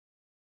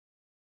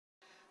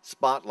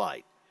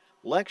Spotlight,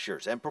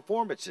 lectures and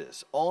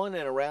performances on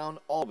and around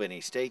Albany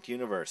State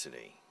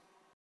University.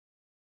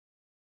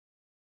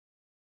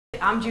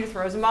 I'm Judith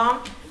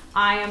Rosenbaum.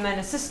 I am an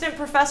assistant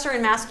professor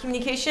in mass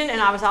communication, and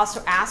I was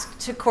also asked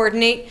to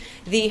coordinate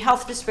the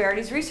Health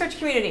Disparities Research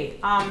Community.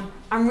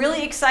 I'm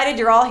really excited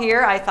you're all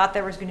here. I thought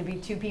there was going to be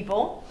 2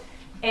 people,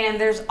 and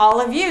there's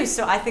all of you,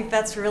 so I think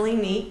that's really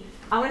neat.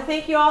 I want to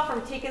thank you all for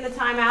taking the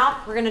time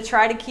out. We're going to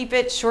try to keep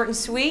it short and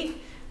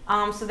sweet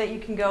so that you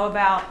can go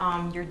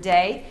about your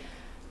day.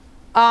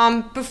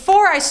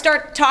 Before I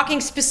start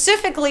talking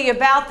specifically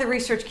about the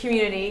research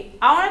community,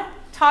 I want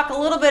to talk a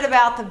little bit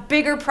about the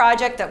bigger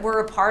project that we're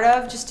a part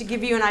of, just to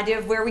give you an idea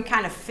of where we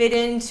kind of fit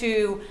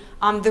into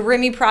the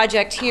RIMI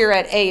project here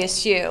at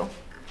ASU.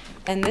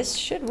 And this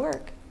should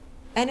work,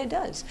 and it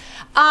does.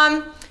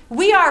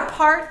 We are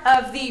part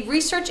of the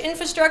research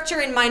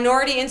infrastructure in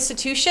minority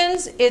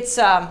institutions. It's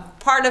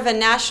part of a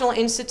National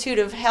Institute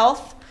of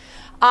Health.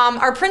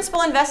 Our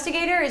principal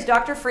investigator is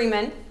Dr.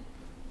 Freeman.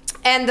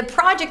 And the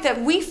project that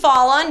we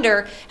fall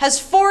under has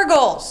 4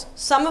 goals,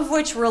 some of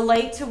which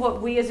relate to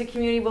what we as a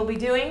community will be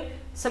doing,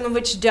 some of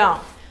which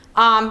don't.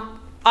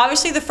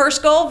 Obviously, the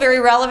first goal, very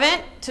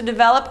relevant, to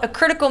develop a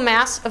critical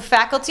mass of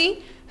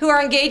faculty who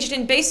are engaged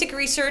in basic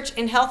research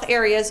in health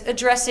areas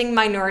addressing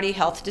minority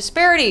health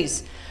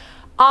disparities.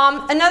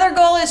 Another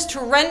goal is to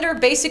render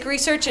basic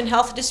research in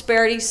health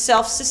disparities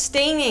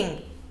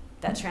self-sustaining.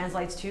 That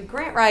translates to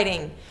grant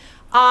writing.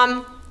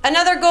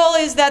 Another goal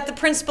is that the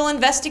principal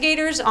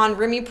investigators on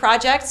RIMI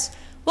projects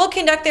will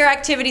conduct their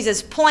activities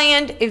as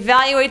planned,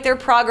 evaluate their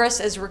progress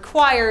as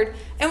required,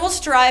 and will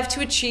strive to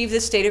achieve the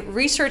stated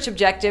research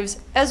objectives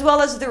as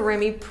well as the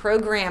RIMI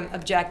program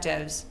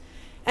objectives.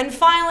 And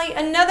finally,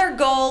 another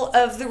goal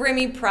of the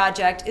RIMI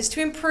project is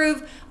to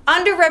improve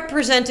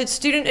underrepresented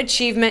student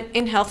achievement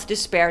in health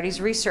disparities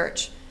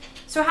research.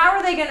 So how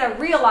are they going to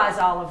realize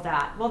all of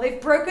that? Well,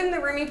 they've broken the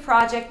RIMI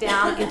project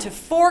down into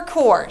 4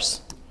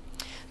 cores.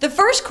 The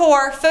first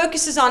core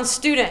focuses on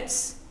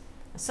students,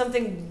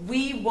 something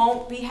we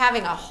won't be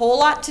having a whole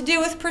lot to do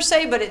with per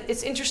se, but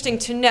it's interesting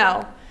to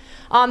know.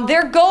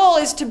 Their goal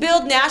is to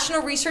build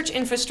national research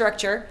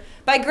infrastructure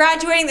by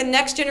graduating the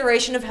next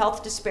generation of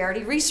health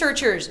disparity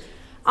researchers.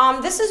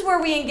 This is where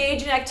we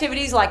engage in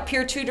activities like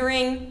peer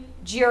tutoring,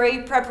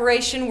 GRE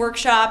preparation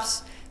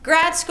workshops,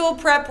 grad school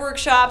prep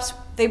workshops.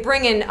 They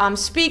bring in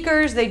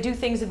speakers, they do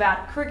things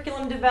about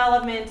curriculum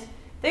development.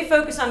 They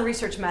focus on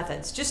research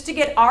methods just to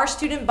get our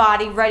student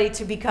body ready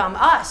to become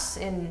us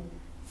in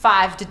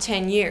 5 to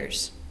 10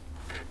 years.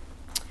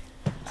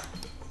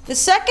 The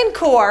second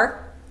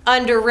core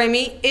under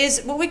RIMI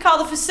is what we call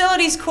the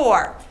facilities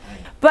core.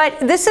 But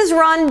this is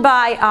run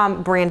by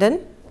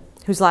Brandon,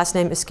 whose last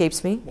name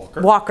escapes me.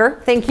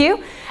 Walker, thank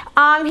you.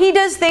 He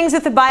does things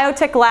at the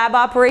biotech lab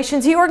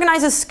operations. He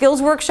organizes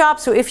skills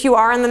workshops, so if you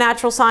are in the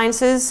natural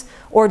sciences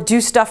or do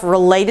stuff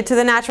related to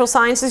the natural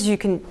sciences, you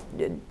can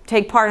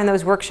take part in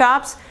those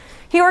workshops.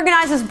 He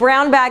organizes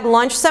brown bag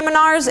lunch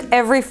seminars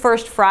every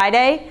first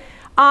Friday.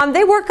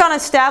 They work on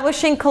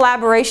establishing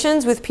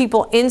collaborations with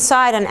people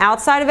inside and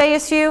outside of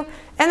ASU,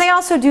 and they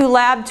also do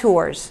lab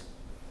tours.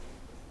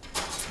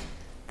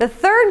 The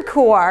third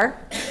core,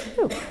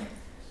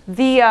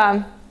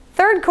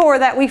 third core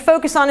that we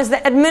focus on is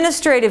the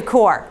administrative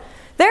core.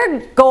 Their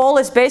goal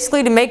is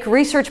basically to make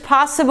research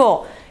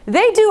possible.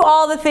 They do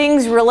all the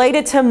things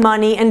related to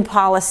money and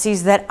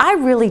policies that I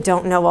really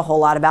don't know a whole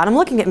lot about. I'm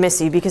looking at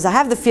Missy because I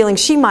have the feeling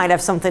she might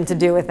have something to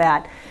do with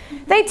that.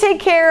 They take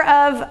care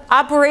of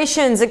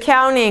operations,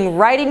 accounting,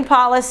 writing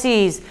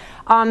policies,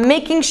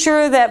 making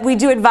sure that we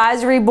do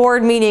advisory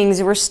board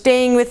meetings, we're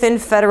staying within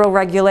federal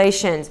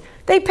regulations.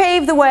 They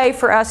pave the way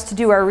for us to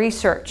do our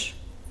research.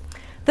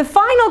 The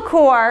final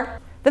core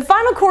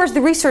is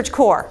the research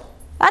core.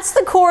 That's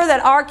the core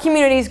that our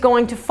community is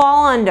going to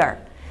fall under.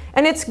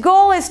 And its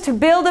goal is to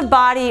build a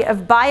body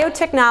of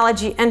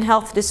biotechnology and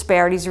health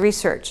disparities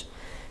research.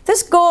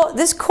 This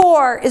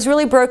core is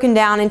really broken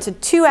down into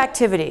 2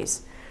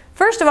 activities.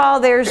 First of all,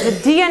 there's the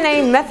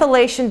DNA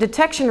methylation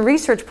detection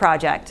research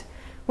project,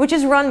 which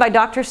is run by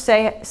Dr.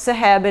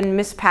 Saheb and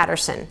Ms.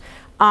 Patterson.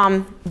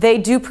 They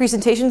do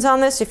presentations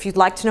on this. If you'd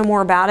like to know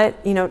more about it,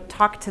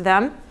 talk to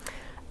them.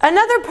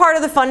 Another part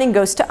of the funding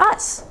goes to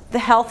us, the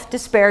Health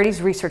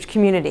Disparities Research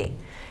Community.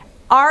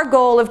 Our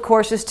goal, of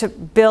course, is to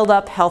build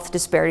up health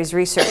disparities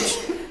research.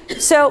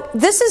 So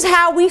this is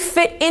how we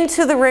fit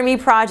into the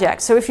RIMI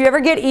project. So if you ever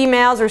get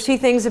emails or see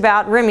things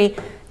about RIMI,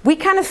 we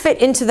kind of fit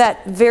into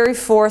that very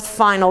 4th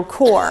final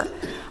core.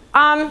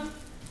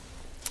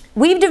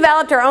 We've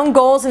developed our own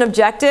goals and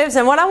objectives,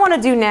 and what I want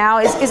to do now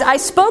is I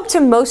spoke to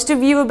most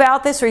of you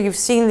about this, or you've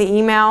seen the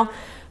email.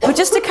 But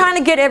just to kind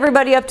of get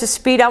everybody up to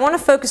speed, I want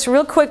to focus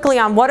real quickly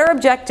on what our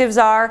objectives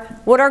are,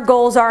 what our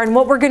goals are, and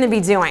what we're going to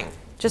be doing,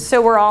 just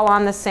so we're all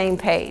on the same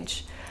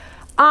page.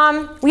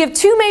 We have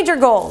 2 major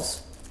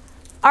goals.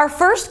 Our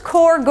first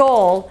core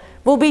goal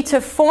will be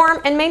to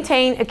form and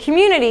maintain a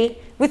community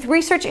with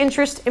research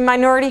interest in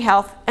minority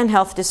health and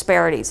health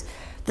disparities.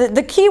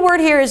 The key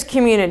word here is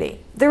community.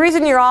 The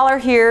reason you all are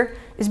here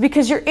is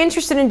because you're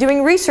interested in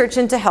doing research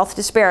into health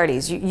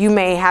disparities. You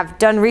may have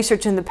done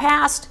research in the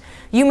past,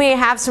 you may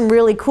have some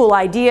really cool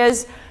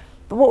ideas,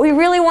 but what we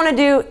really want to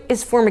do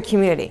is form a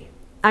community.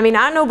 I mean,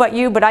 I don't know about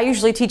you, but I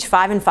usually teach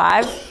 5 and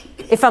 5.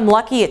 If I'm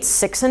lucky, it's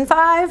 6 and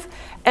 5.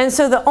 And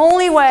so the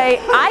only way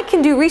I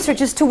can do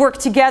research is to work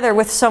together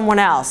with someone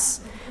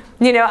else.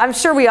 You know, I'm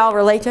sure we all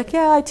relate to, like,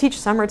 yeah, I teach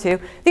summer too.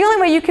 The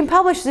only way you can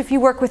publish is if you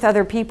work with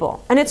other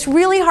people. And it's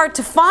really hard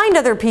to find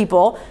other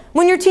people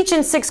when you're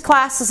teaching 6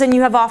 classes and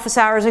you have office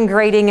hours and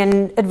grading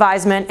and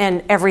advisement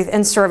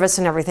and service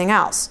and everything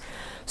else.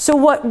 So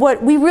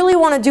what we really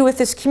want to do with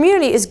this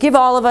community is give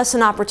all of us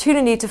an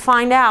opportunity to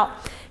find out,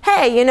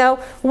 hey, you know,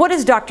 what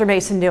is Dr.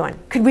 Mason doing?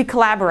 Could we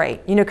collaborate?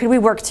 You know, could we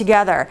work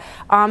together?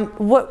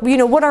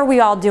 What are we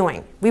all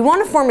doing? We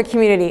want to form a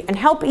community and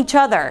help each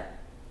other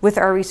with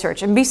our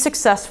research and be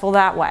successful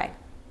that way.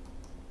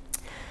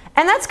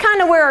 And that's kind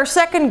of where our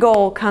second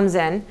goal comes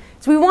in,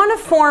 is we want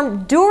to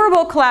form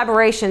durable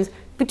collaborations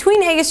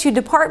between ASU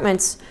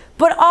departments,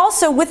 but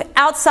also with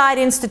outside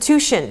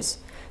institutions.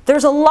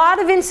 There's a lot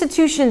of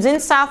institutions in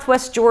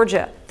Southwest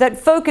Georgia that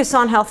focus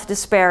on health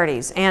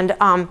disparities, and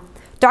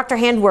Dr.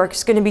 Handwerk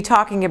is going to be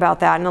talking about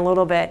that in a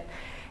little bit.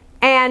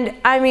 And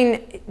I mean,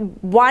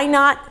 why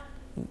not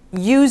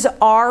use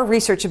our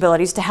research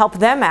abilities to help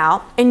them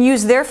out and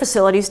use their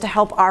facilities to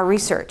help our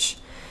research?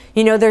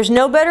 You know, there's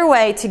no better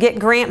way to get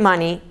grant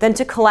money than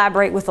to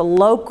collaborate with a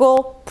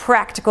local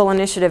practical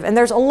initiative. And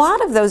there's a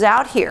lot of those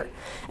out here.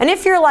 And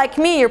if you're like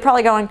me, you're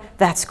probably going,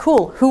 that's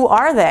cool. Who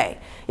are they?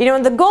 You know,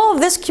 and the goal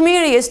of this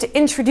community is to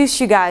introduce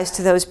you guys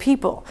to those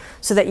people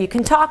so that you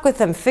can talk with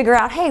them, figure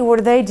out, hey, what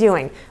are they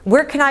doing?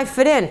 Where can I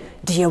fit in?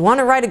 Do you want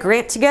to write a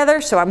grant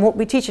together so I won't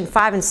be teaching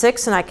 5 and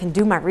 6 and I can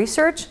do my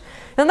research?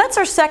 And that's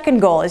our second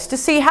goal, is to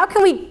see how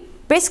can we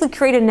basically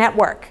create a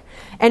network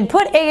and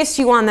put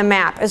ASU on the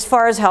map as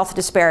far as health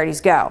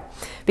disparities go.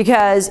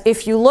 Because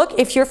if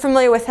you're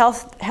familiar with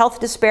health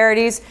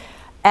disparities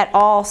at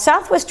all,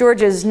 Southwest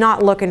Georgia is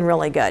not looking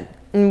really good.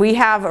 And we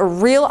have a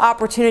real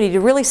opportunity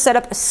to really set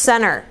up a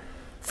center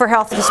for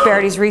health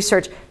disparities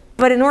research.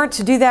 But in order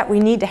to do that, we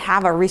need to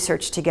have our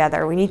research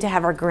together. We need to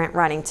have our grant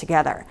writing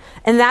together.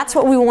 And that's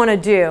what we want to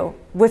do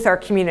with our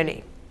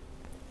community.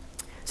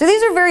 So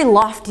these are very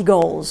lofty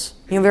goals,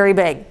 you know, very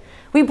big.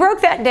 We broke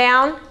that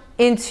down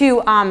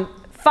into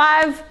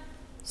 5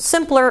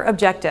 simpler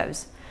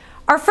objectives.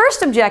 Our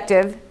first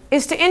objective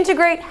is to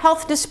integrate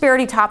health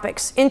disparity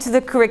topics into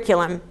the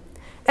curriculum,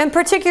 and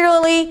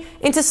particularly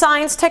into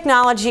science,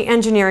 technology,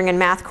 engineering, and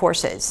math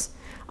courses.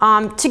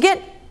 To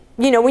get,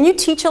 you know, when you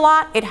teach a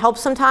lot, it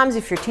helps sometimes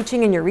if your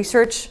teaching and your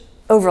research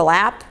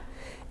overlap.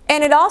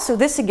 And it also,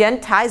 this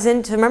again ties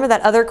into, remember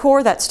that other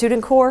core, that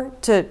student core,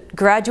 to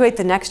graduate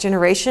the next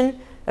generation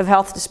of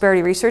health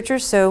disparity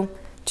researchers. So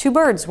 2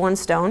 birds, 1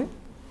 stone.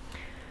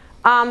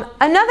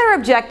 Another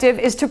objective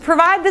is to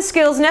provide the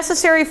skills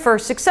necessary for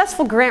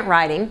successful grant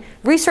writing,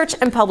 research,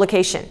 and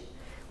publication.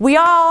 We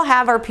all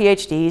have our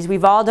PhDs,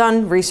 we've all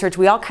done research,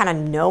 we all kind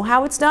of know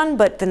how it's done,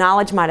 but the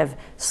knowledge might have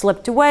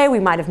slipped away, we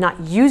might have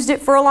not used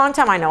it for a long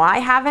time. I know I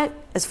haven't,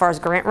 as far as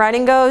grant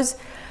writing goes.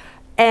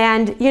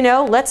 And, you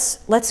know, let's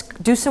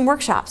do some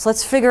workshops.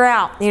 Let's figure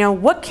out, you know,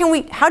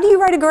 how do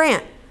you write a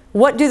grant?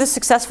 What do the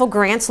successful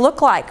grants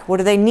look like? What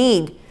do they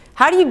need?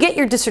 How do you get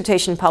your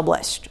dissertation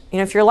published? You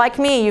know, if you're like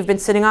me, you've been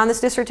sitting on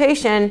this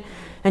dissertation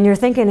and you're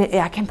thinking,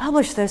 I can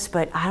publish this,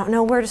 but I don't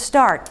know where to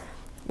start.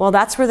 Well,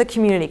 that's where the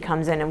community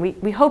comes in, and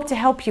we hope to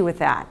help you with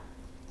that.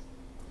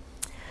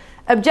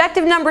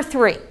 Objective number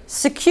 3,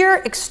 secure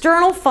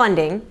external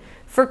funding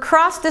for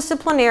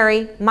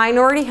cross-disciplinary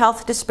minority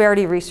health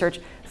disparity research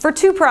for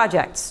 2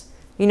 projects.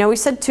 You know, we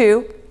said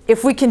 2.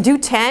 If we can do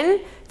 10,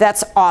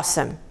 that's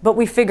awesome. But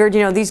we figured,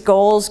 you know, these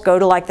goals go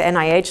to like the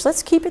NIH.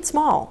 Let's keep it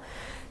small.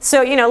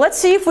 So, you know, let's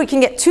see if we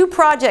can get 2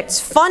 projects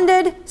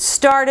funded,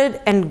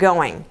 started, and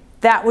going.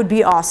 That would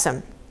be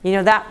awesome. You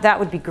know, that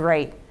would be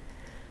great.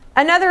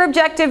 Another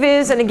objective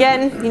is, and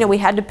again, you know, we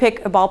had to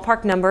pick a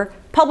ballpark number,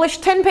 publish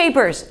 10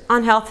 papers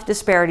on health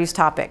disparities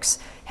topics.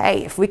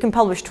 Hey, if we can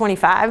publish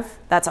 25,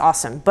 that's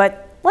awesome.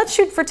 But let's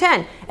shoot for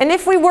 10. And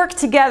if we work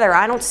together,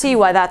 I don't see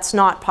why that's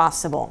not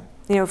possible.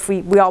 You know, if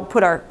we all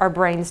put our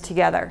brains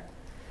together.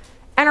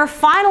 And our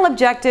final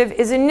objective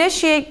is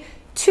initiate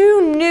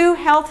 2 new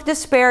health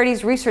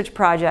disparities research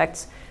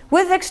projects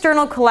with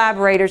external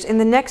collaborators in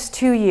the next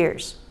 2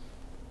 years.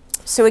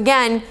 So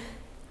again,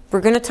 we're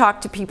going to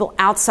talk to people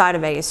outside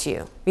of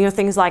ASU. You know,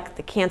 things like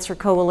the Cancer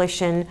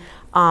Coalition,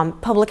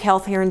 public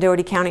health here in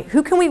Dougherty County.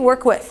 Who can we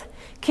work with?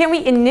 Can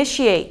we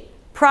initiate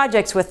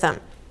projects with them?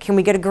 Can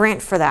we get a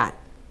grant for that?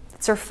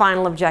 That's our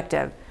final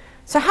objective.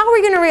 So how are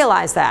we going to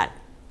realize that?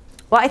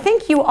 Well, I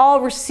think you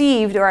all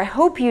received, or I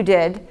hope you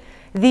did,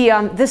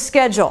 the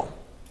schedule.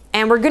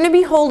 And we're going to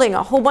be holding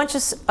a whole bunch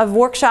of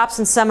workshops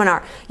and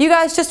seminars. You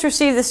guys just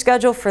received the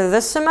schedule for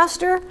this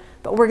semester,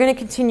 but we're going to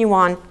continue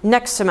on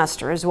next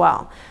semester as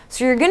well.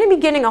 So you're going to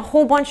be getting a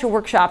whole bunch of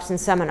workshops and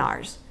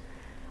seminars.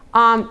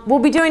 We'll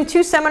be doing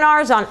 2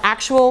 seminars on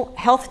actual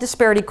health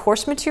disparity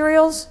course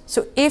materials.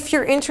 So if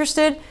you're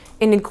interested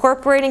in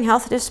incorporating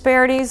health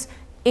disparities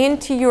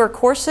into your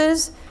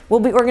courses. We'll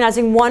be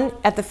organizing one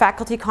at the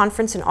faculty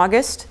conference in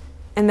August,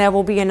 and there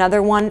will be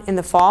another one in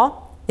the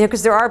fall.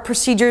 Because there are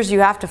procedures you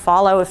have to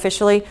follow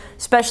officially,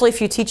 especially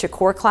if you teach a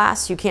core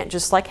class. You can't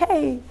just like,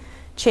 hey,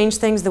 change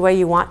things the way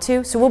you want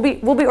to. So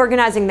we'll be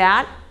organizing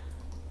that.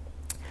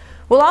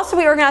 We'll also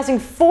be organizing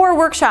 4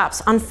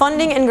 workshops on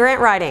funding and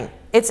grant writing.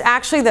 It's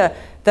actually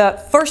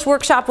the first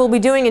workshop we'll be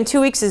doing in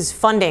 2 weeks is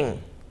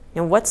funding.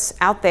 What's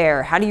out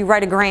there? How do you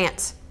write a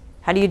grant?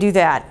 How do you do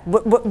that?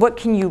 What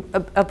can you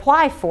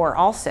apply for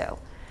also?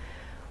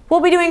 We'll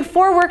be doing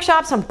 4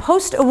 workshops on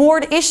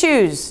post-award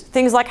issues.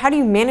 Things like how do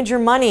you manage your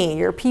money,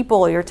 your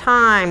people, your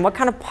time? What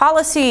kind of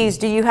policies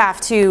do you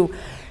have to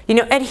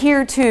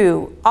adhere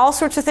to? All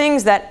sorts of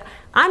things that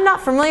I'm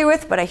not familiar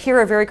with, but I hear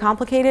are very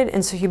complicated,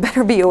 and so you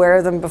better be aware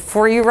of them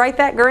before you write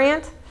that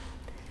grant.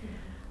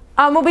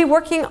 We'll be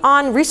working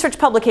on research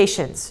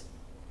publications.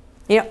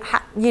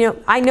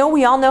 I know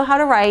we all know how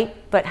to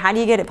write, but how do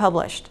you get it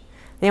published?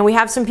 We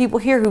have some people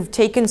here who've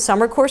taken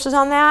summer courses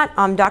on that.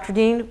 Dr.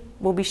 Dean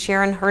will be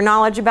sharing her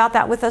knowledge about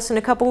that with us in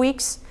a couple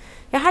weeks.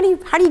 How do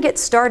you get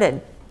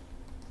started?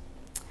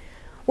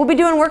 We'll be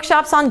doing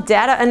workshops on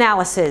data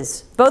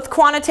analysis, both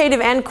quantitative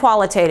and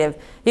qualitative.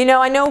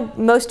 I know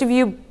most of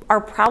you are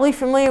probably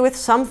familiar with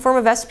some form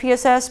of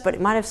SPSS, but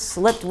it might have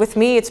slipped with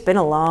me. It's been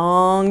a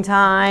long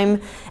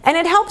time. And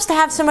it helps to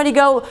have somebody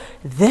go,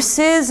 this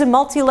is a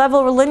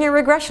multi-level linear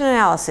regression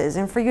analysis.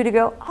 And for you to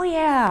go, oh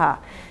yeah.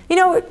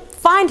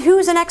 Find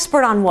who's an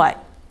expert on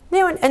what.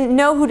 And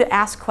know who to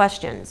ask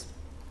questions.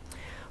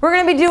 We're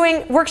going to be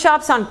doing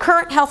workshops on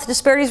current health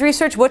disparities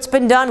research, what's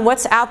been done,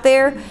 what's out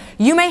there.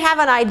 You may have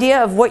an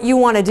idea of what you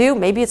want to do.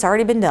 Maybe it's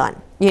already been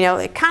done.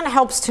 It kind of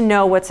helps to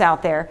know what's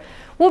out there.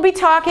 We'll be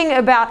talking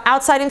about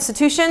outside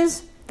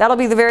institutions. That'll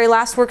be the very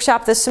last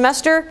workshop this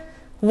semester.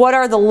 What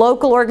are the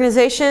local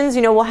organizations?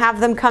 We'll have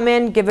them come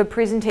in, give a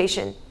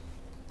presentation.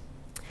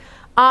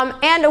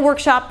 And a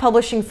workshop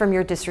publishing from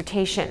your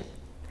dissertation.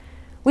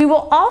 We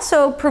will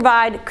also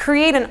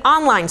create an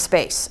online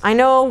space. I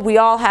know we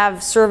all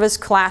have service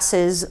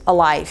classes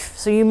alive,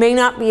 so you may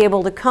not be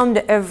able to come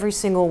to every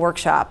single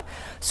workshop.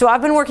 So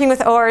I've been working with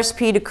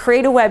ORSP to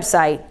create a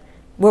website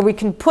where we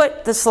can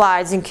put the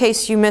slides in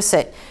case you miss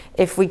it.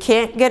 If we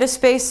can't get a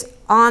space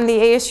on the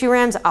ASU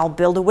RAMs, I'll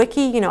build a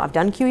wiki. I've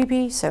done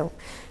QEP, so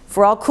if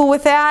we're all cool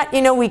with that,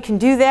 we can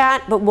do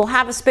that, but we'll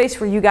have a space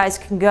where you guys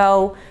can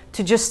go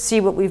to just see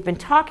what we've been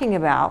talking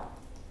about.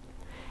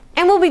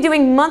 And we'll be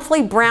doing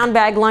monthly brown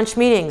bag lunch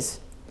meetings.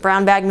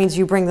 Brown bag means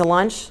you bring the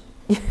lunch.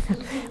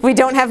 We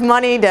don't have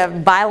money to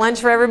buy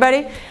lunch for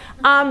everybody.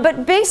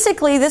 But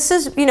basically, this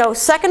is,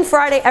 second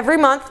Friday every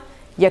month.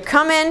 You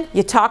come in,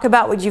 you talk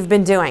about what you've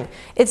been doing.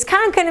 It's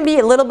kind of going to be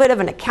a little bit of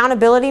an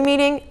accountability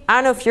meeting. I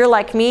don't know if you're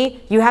like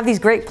me. You have these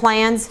great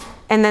plans,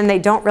 and then they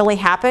don't really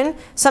happen.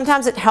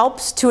 Sometimes it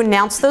helps to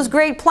announce those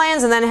great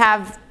plans and then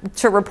have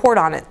to report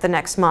on it the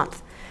next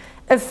month.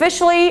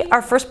 Officially,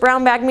 our first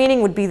brown bag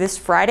meeting would be this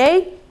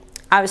Friday.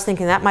 I was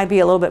thinking that might be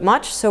a little bit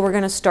much, so we're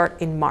going to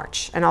start in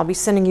March. And I'll be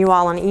sending you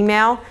all an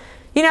email.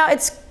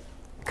 It's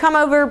come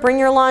over, bring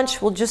your lunch.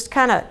 We'll just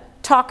kind of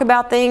talk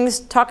about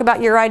things, talk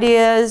about your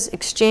ideas,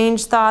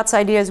 exchange thoughts,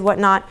 ideas,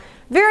 whatnot.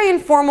 Very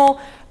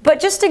informal, but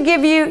just to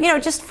give you,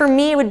 just for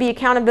me it would be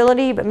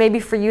accountability, but maybe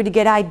for you to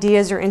get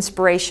ideas or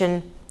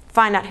inspiration,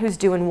 find out who's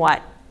doing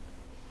what.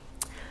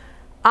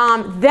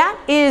 That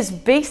is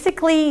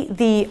basically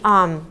the,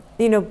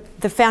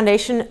 the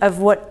foundation of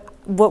what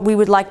we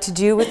would like to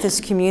do with this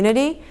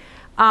community.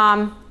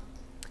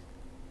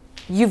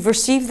 You've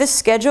received this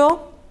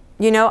schedule.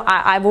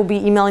 I will be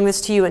emailing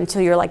this to you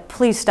until you're like,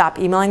 please stop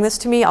emailing this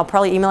to me. I'll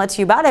probably email it to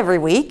you about every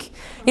week.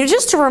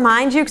 Just to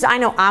remind you, because I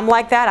know I'm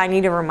like that. I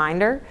need a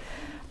reminder.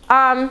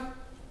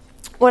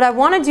 What I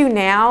want to do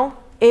now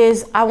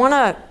is I want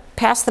to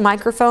pass the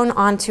microphone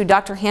on to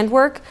Dr.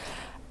 Handwork,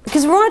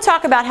 because we want to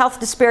talk about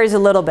health disparities a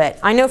little bit.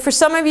 I know for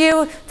some of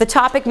you, the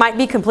topic might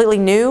be completely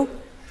new,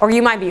 or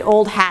you might be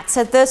old hats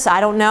at this,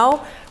 I don't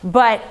know.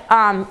 But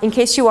in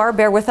case you are,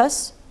 bear with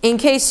us. In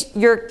case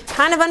you're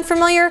kind of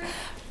unfamiliar,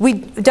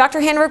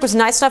 Dr. Handwork was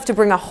nice enough to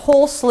bring a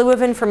whole slew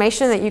of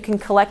information that you can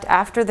collect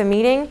after the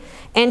meeting.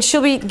 And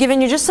she'll be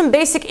giving you just some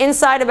basic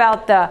insight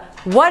about the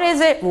what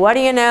is it, what do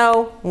you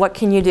know, what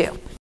can you do.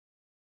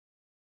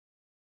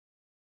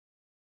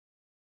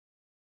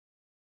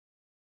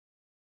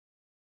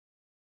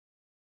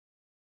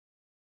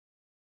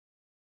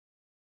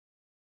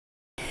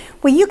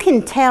 Well, you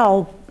can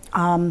tell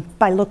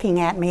by looking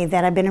at me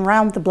that I've been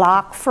around the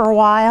block for a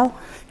while.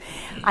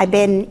 I've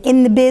been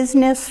in the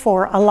business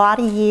for a lot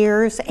of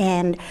years,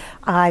 and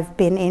I've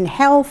been in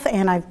health,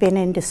 and I've been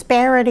in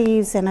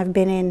disparities, and I've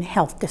been in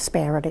health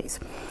disparities.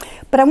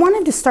 But I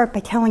wanted to start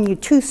by telling you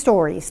 2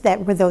 stories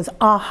that were those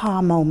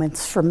aha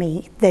moments for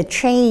me that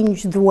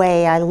changed the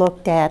way I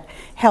looked at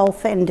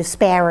health and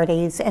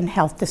disparities and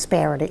health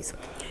disparities.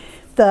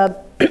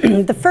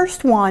 The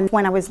first one,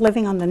 when I was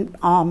living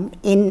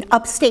in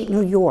upstate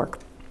New York,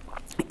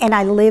 and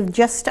I lived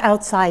just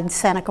outside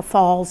Seneca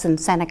Falls in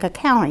Seneca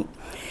County.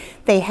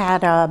 They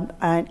had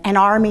an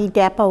Army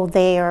depot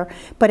there,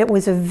 but it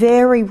was a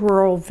very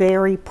rural,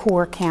 very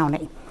poor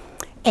county.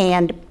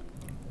 And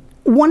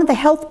one of the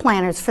health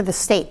planners for the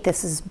state,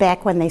 this is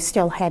back when they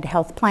still had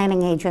health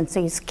planning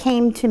agencies,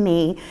 came to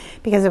me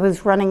because I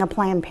was running a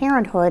Planned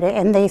Parenthood,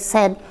 and they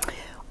said,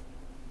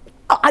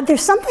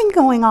 there's something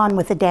going on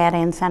with the data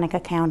in Seneca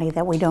County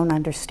that we don't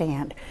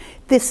understand.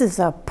 This is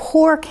a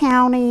poor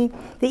county,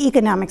 the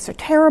economics are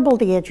terrible,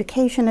 the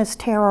education is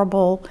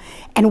terrible,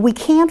 and we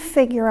can't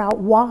figure out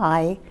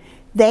why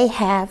they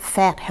have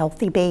fat,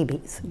 healthy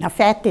babies. Now,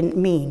 fat didn't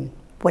mean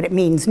what it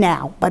means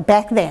now, but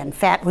back then,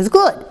 fat was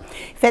good.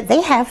 That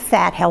they have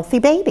fat, healthy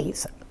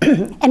babies.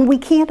 And we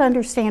can't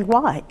understand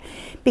why,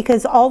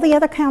 because all the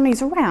other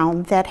counties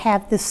around that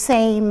have the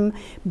same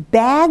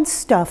bad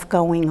stuff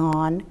going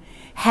on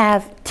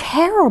have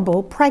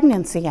terrible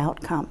pregnancy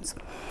outcomes.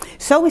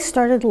 So we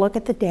started to look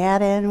at the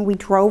data, and we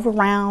drove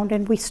around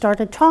and we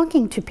started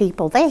talking to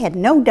people. They had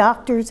no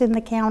doctors in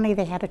the county.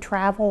 They had to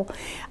travel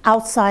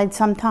outside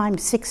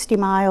sometimes 60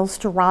 miles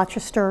to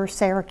Rochester or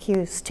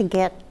Syracuse to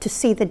get to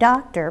see the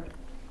doctor.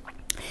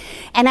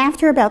 And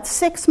after about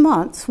 6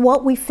 months,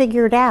 what we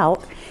figured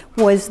out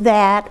was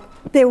that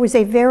there was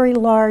a very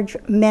large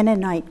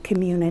Mennonite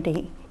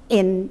community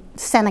in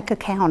Seneca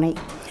County.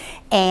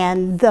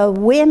 And the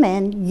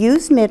women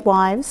used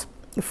midwives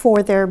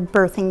for their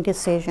birthing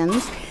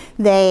decisions.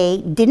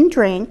 They didn't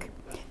drink.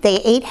 They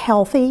ate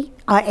healthy,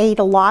 ate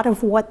a lot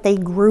of what they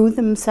grew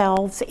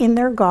themselves in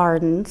their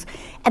gardens,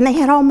 and they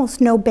had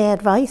almost no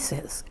bad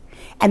vices.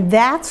 And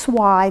that's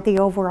why the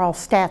overall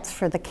stats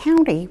for the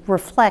county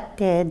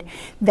reflected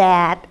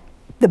that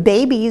the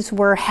babies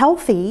were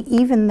healthy,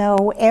 even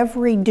though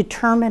every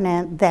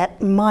determinant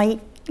that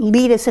might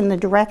lead us in the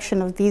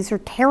direction of these are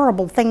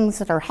terrible things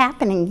that are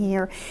happening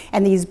here,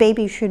 and these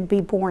babies should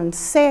be born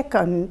sick,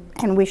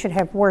 and we should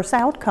have worse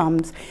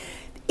outcomes.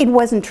 It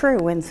wasn't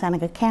true in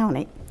Seneca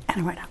County.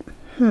 And I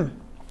went,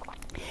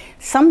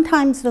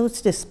 Sometimes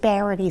those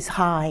disparities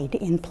hide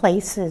in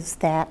places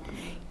that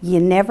you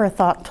never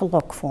thought to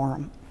look for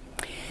them.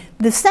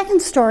 The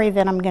second story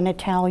that I'm going to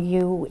tell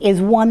you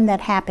is one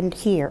that happened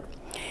here.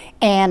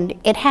 And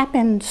it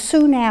happened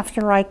soon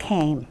after I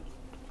came.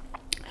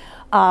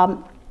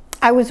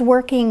 I was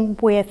working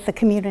with the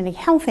Community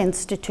Health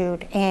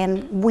Institute,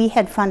 and we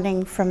had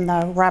funding from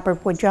the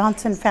Robert Wood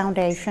Johnson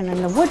Foundation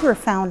and the Woodruff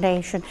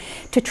Foundation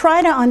to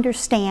try to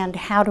understand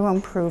how to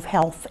improve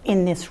health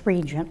in this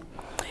region.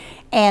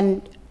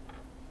 And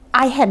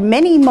I had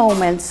many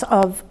moments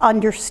of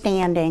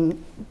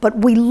understanding, but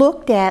we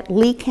looked at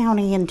Lee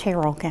County and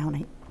Terrell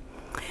County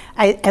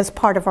as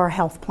part of our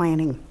health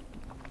planning.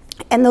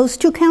 And those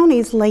two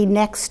counties lay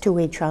next to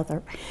each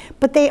other,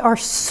 but they are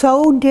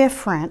so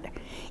different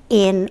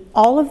in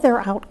all of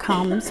their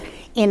outcomes,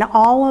 in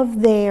all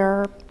of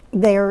their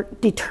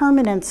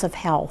determinants of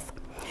health.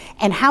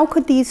 And how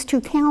could these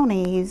two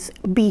counties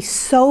be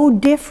so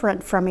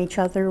different from each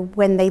other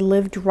when they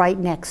lived right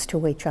next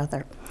to each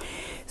other?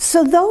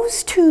 So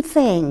those two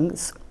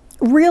things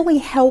really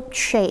helped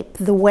shape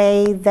the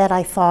way that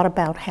I thought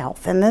about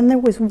health. And then there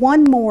was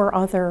one more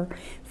other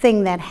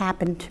thing that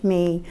happened to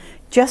me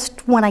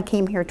just when I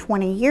came here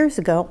 20 years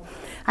ago.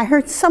 I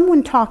heard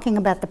someone talking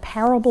about the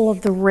parable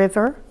of the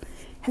river.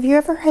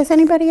 Has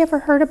anybody ever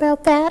heard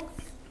about that?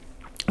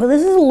 Well,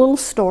 this is a little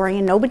story,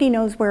 and nobody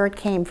knows where it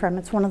came from.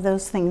 It's one of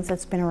those things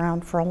that's been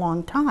around for a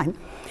long time.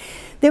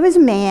 There was a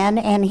man,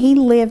 and he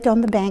lived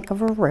on the bank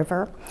of a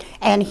river,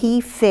 and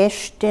he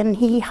fished, and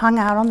he hung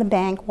out on the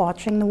bank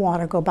watching the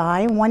water go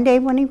by. And one day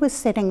when he was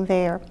sitting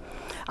there,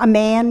 a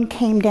man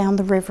came down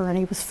the river, and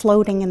he was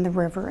floating in the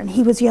river, and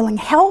he was yelling,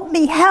 "Help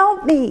me,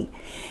 help me!"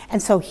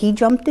 And so he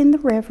jumped in the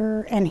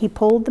river, and he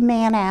pulled the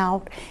man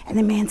out, and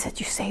the man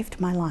said, "You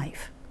saved my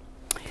life."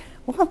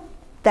 Well,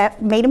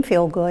 that made him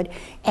feel good.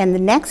 And the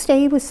next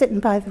day he was sitting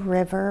by the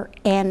river,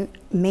 and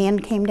a man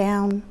came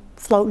down,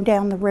 floating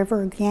down the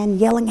river again,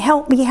 yelling,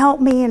 "Help me, help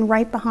me." And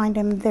right behind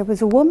him, there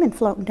was a woman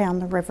floating down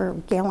the river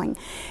yelling,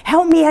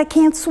 "Help me, I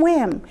can't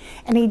swim."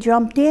 And he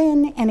jumped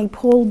in and he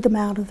pulled them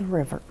out of the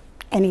river,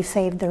 and he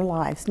saved their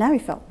lives. Now he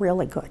felt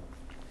really good.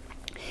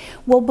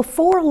 Well,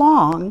 before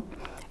long,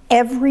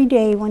 every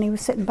day when he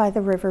was sitting by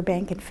the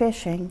riverbank and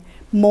fishing,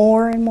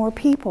 more and more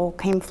people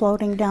came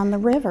floating down the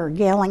river,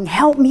 yelling,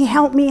 "Help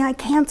me, I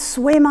can't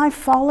swim, I've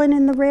fallen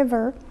in the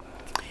river."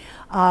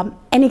 And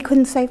he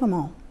couldn't save them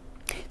all.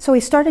 So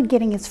he started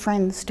getting his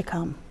friends to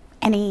come,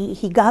 and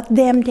he got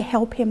them to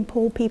help him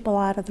pull people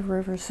out of the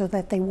river so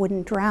that they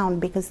wouldn't drown,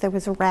 because there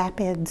was a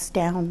rapids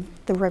down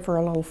the river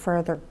a little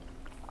further.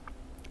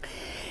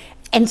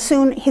 And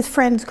soon his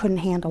friends couldn't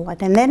handle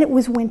it. And then it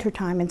was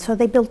wintertime, and so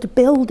they built a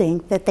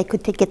building that they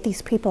could get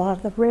these people out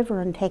of the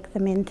river and take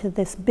them into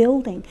this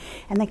building.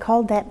 And they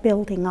called that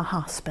building a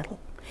hospital.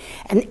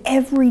 And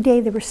every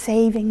day they were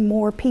saving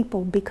more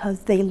people because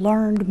they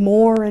learned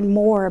more and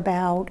more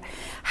about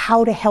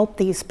how to help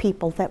these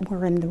people that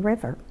were in the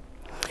river.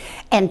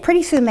 And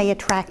pretty soon they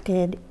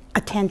attracted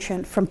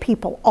attention from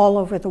people all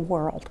over the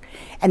world.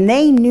 And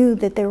they knew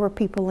that there were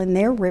people in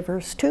their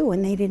rivers too,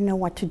 and they didn't know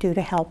what to do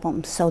to help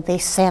them. So they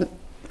sent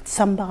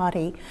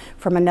somebody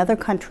from another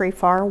country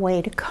far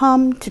away to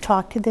come to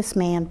talk to this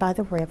man by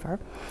the river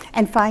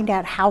and find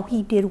out how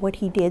he did what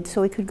he did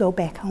so he could go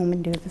back home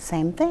and do the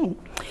same thing.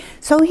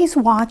 So he's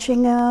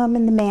watching him,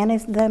 and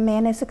the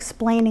man is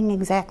explaining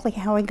exactly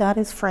how he got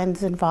his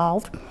friends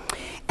involved.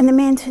 And the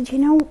man said, you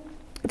know,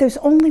 there's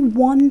only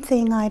one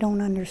thing I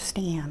don't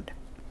understand.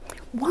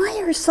 Why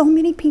are so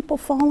many people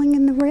falling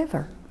in the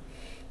river?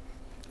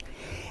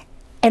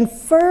 And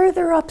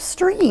further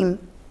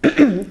upstream,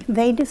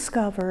 they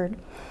discovered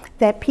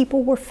that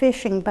people were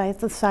fishing by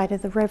the side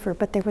of the river,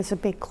 but there was a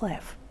big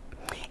cliff.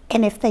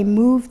 And if they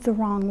moved the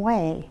wrong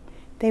way,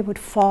 they would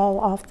fall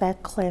off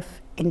that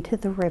cliff into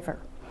the river.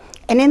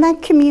 And in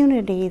that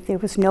community, there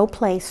was no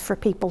place for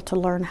people to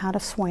learn how to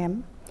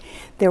swim.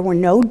 There were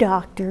no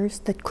doctors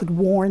that could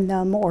warn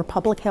them, or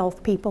public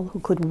health people who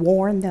could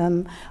warn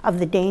them of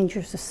the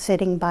dangers of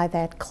sitting by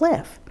that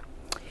cliff.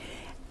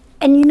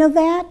 And you know,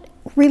 that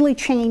really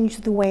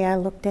changed the way I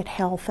looked at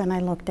health and I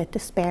looked at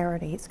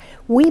disparities.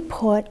 We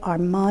put our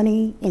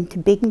money into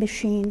big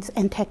machines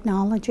and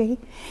technology,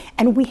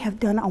 and we have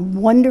done a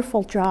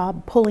wonderful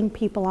job pulling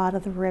people out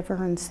of the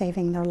river and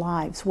saving their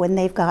lives when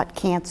they've got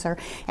cancer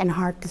and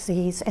heart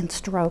disease and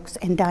strokes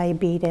and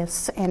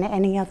diabetes and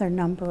any other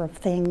number of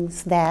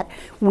things that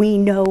we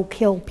know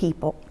kill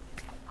people.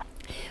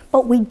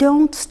 But we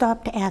don't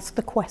stop to ask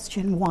the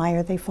question, why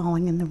are they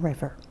falling in the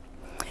river?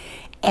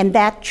 And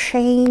that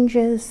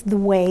changes the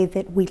way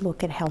that we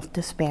look at health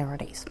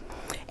disparities.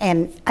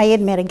 And I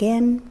admit,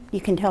 again,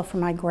 you can tell from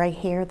my gray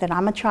hair that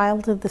I'm a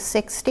child of the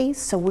 60s,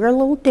 so we're a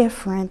little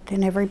different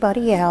than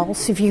everybody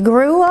else. If you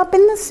grew up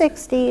in the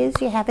 60s,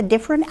 you have a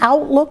different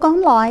outlook on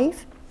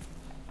life.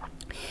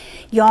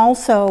 You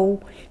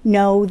also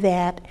know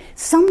that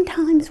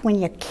sometimes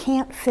when you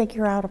can't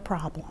figure out a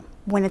problem,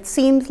 when it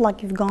seems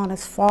like you've gone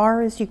as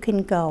far as you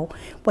can go,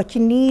 what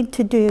you need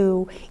to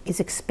do is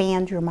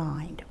expand your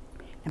mind.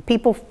 Now,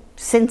 people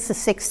since the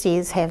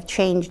 60s have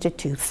changed it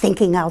to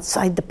thinking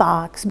outside the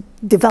box,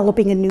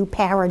 developing a new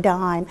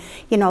paradigm.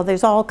 You know,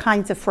 there's all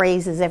kinds of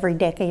phrases every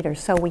decade or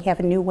so. We have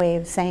a new way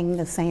of saying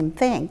the same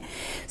thing.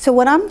 So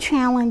what I'm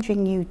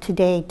challenging you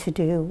today to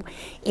do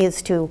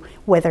is to,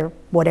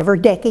 whatever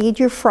decade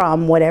you're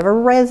from, whatever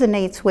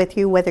resonates with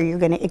you, whether you're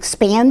going to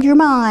expand your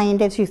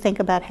mind as you think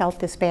about health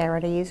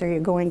disparities, or you're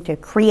going to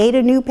create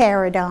a new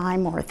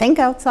paradigm or think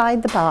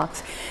outside the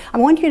box, I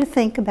want you to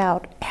think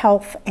about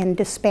health and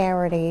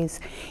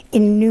disparities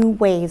in new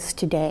ways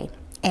today.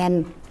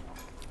 And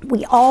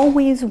we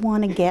always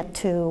want to get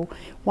to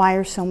why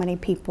are so many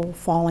people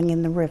falling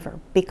in the river,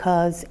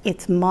 because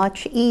it's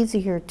much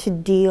easier to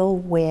deal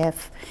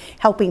with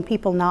helping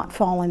people not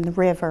fall in the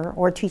river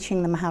or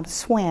teaching them how to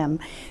swim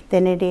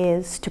than it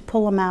is to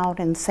pull them out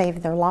and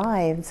save their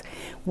lives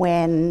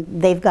when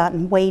they've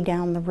gotten way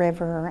down the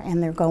river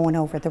and they're going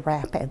over the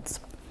rapids.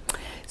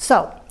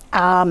 So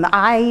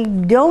I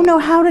don't know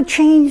how to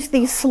change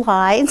these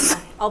slides.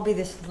 I'll be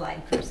the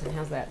slide person.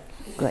 How's that?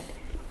 Good.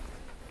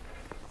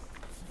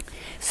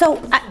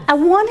 So I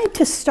wanted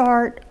to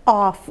start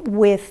off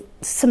with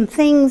some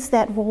things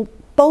that will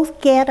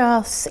both get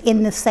us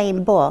in the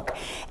same book,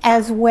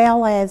 as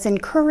well as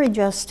encourage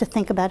us to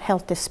think about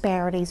health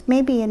disparities,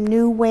 maybe in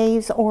new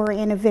ways or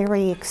in a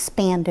very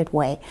expanded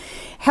way.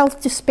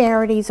 Health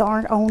disparities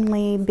aren't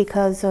only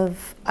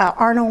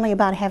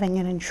about having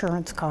an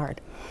insurance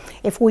card.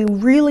 If we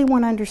really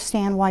want to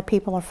understand why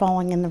people are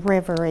falling in the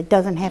river, it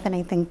doesn't have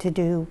anything to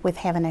do with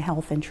having a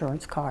health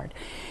insurance card.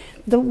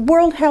 The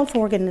World Health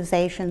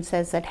Organization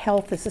says that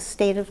health is a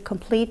state of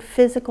complete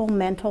physical,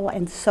 mental,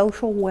 and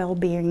social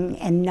well-being,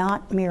 and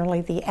not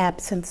merely the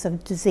absence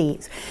of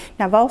disease.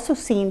 Now, I've also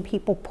seen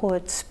people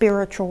put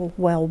spiritual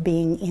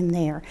well-being in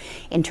there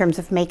in terms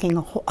of making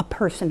a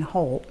person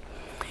whole.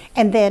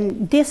 And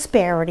then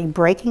disparity,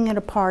 breaking it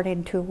apart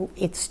into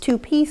its two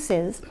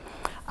pieces.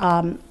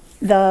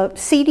 The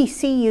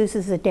CDC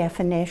uses a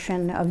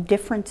definition of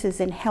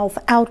differences in health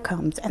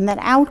outcomes, and that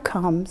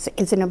outcomes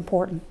is an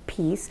important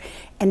piece,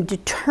 and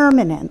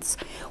determinants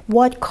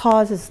what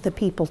causes the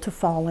people to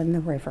fall in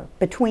the river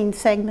between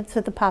segments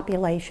of the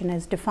population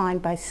as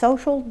defined by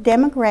social,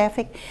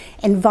 demographic,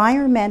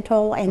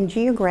 environmental, and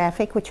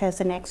geographic, which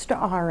has an extra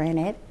R in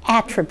it,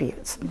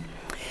 attributes.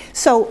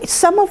 So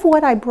some of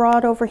what I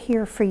brought over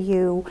here for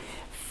you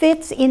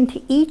fits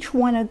into each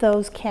one of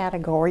those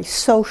categories.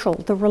 Social,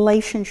 the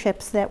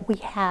relationships that we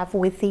have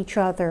with each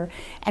other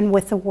and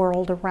with the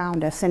world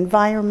around us.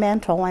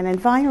 Environmental, and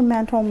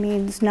environmental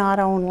means not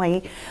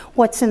only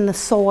what's in the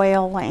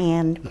soil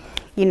and,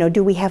 you know,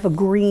 do we have a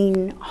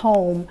green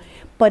home,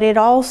 but it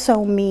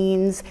also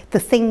means the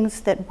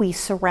things that we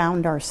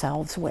surround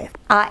ourselves with.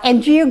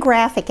 And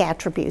geographic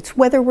attributes,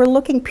 whether we're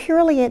looking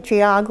purely at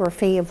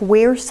geography of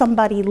where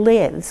somebody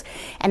lives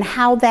and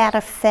how that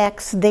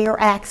affects their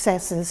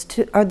access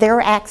to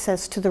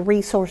the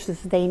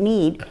resources they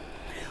need.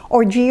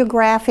 Or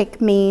geographic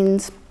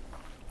means,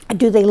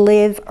 do they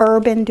live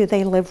urban, do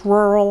they live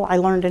rural? I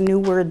learned a new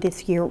word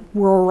this year,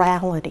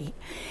 rurality.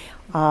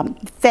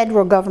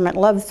 Federal government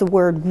loves the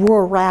word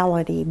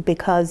rurality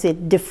because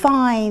it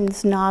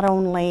defines not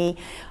only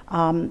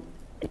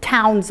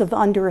towns of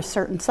under a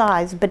certain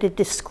size, but it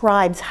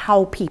describes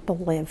how people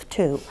live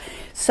too.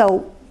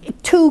 So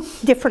two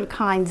different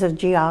kinds of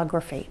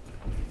geography.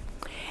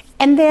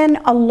 And then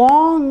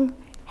along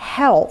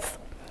health,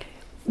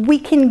 we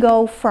can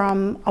go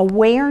from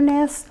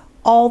awareness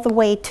all the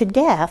way to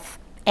death,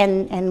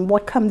 and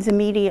what comes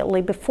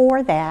immediately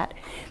before that.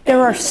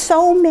 There are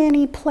so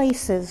many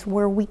places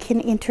where we can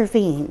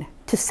intervene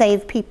to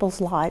save people's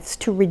lives,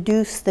 to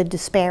reduce the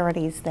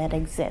disparities that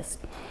exist.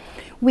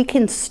 We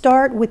can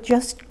start with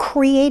just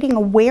creating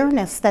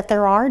awareness that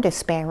there are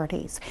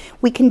disparities.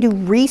 We can do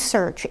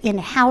research in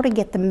how to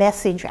get the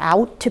message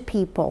out to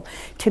people,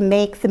 to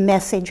make the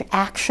message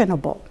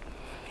actionable.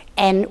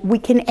 And we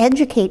can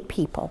educate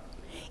people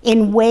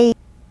in ways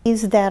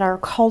that are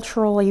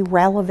culturally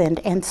relevant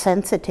and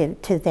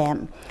sensitive to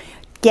them.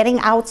 Getting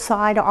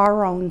outside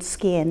our own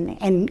skin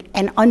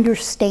and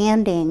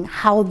understanding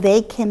how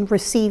they can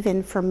receive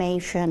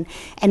information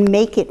and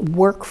make it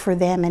work for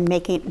them and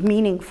make it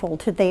meaningful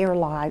to their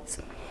lives.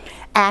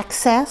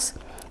 Access,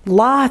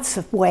 lots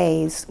of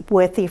ways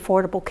with the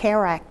Affordable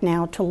Care Act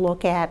now to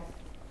look at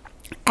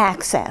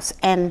access.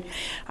 And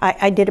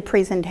I did a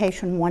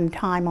presentation one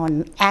time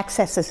on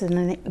access as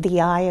in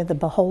the eye of the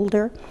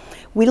beholder.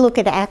 We look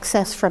at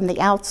access from the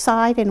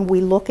outside and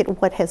we look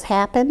at what has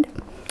happened.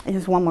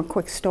 Here's one more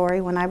quick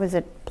story. When I was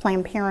at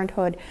Planned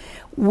Parenthood,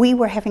 we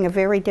were having a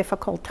very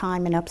difficult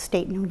time in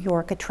upstate New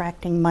York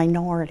attracting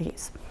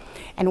minorities.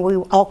 And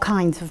all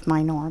kinds of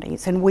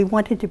minorities. And we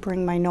wanted to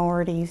bring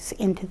minorities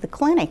into the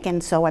clinic.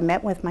 And so I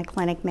met with my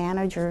clinic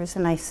managers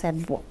and I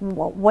said,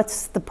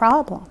 what's the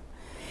problem?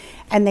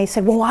 And they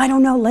said, well, I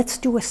don't know, let's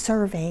do a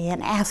survey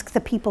and ask the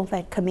people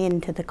that come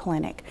into the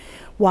clinic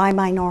why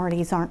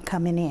minorities aren't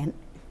coming in.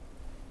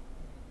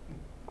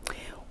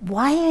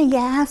 Why are you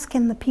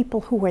asking the people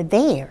who are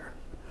there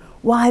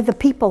why the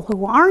people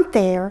who aren't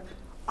there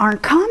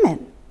aren't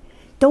coming?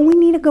 Don't we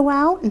need to go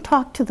out and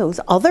talk to those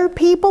other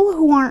people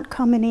who aren't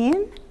coming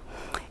in?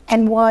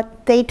 And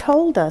what they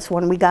told us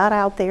when we got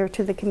out there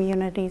to the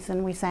communities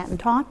and we sat and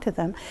talked to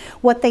them,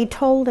 what they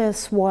told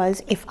us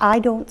was, if I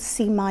don't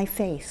see my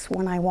face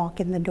when I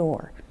walk in the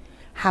door,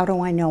 how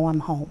do I know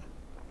I'm home?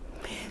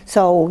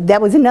 So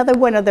that was another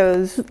one of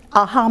those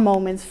aha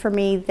moments for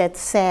me that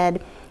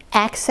said,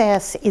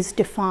 access is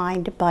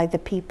defined by the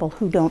people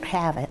who don't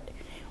have it,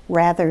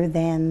 rather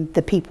than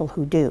the people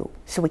who do.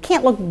 So we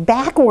can't look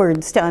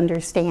backwards to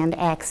understand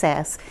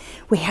access.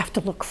 We have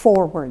to look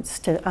forwards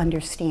to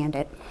understand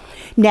it.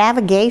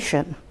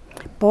 Navigation.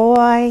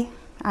 Boy,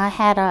 I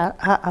had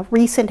a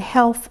recent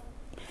health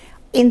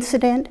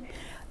incident.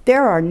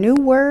 There are new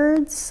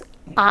words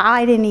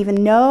I didn't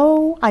even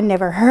know, I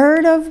never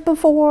heard of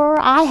before.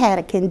 I had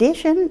a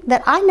condition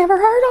that I never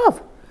heard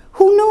of.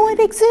 Who knew it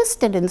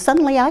existed? And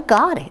suddenly I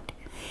got it.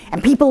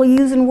 And people are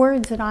using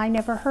words that I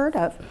never heard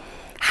of.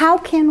 How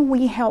can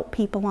we help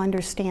people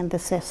understand the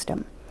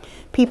system?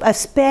 People,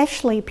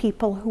 especially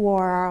people who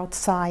are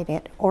outside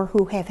it or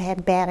who have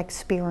had bad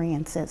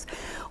experiences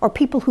or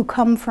people who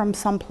come from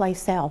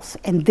someplace else.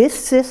 And this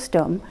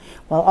system,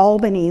 well,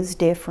 Albany is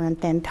different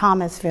than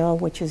Thomasville,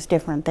 which is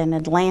different than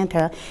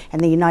Atlanta,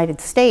 and the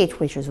United States,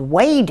 which is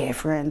way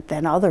different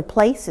than other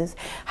places.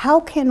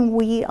 How can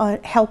we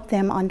help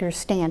them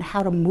understand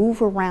how to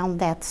move around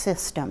that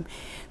system?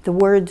 The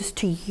words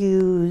to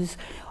use,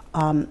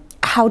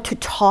 how to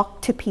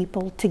talk to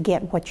people to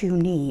get what you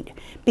need,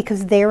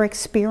 because their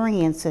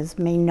experiences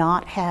may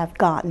not have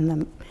gotten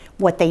them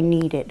what they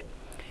needed.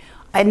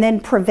 And then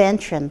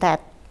prevention,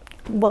 that,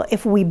 well,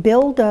 if we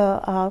build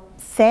a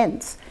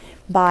fence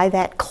by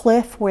that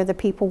cliff where the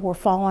people were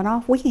falling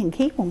off, we can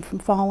keep them from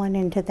falling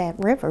into that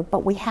river,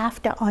 but we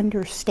have to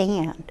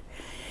understand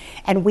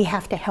and we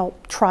have to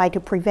help try to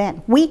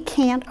prevent. We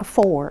can't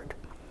afford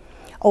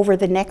over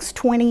the next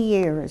 20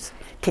 years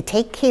to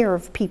take care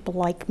of people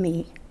like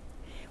me.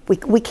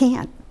 We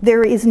can't.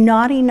 There is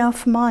not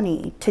enough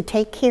money to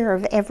take care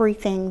of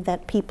everything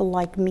that people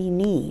like me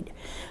need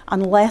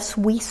unless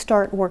we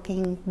start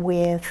working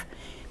with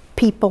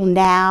people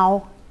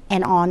now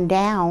and on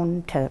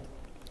down to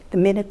the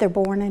minute they're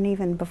born and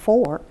even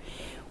before.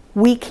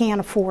 We can't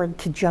afford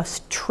to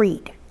just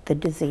treat the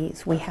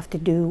disease. We have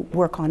to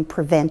work on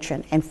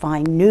prevention and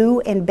find new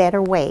and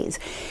better ways.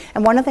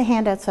 And one of the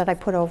handouts that I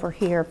put over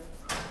here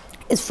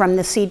is from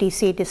the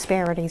CDC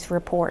Disparities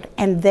Report,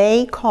 and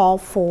they call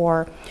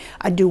for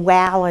a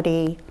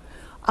duality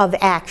of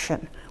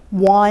action.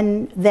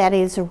 One that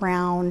is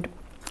around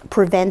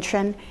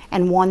prevention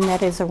and one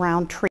that is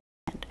around treatment.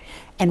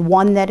 And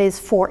one that is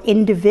for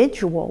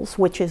individuals,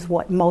 which is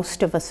what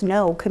most of us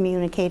know,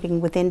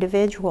 communicating with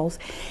individuals.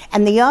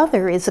 And the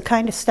other is the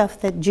kind of stuff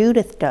that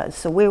Judith does.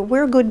 So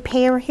we're a good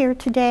pair here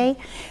today,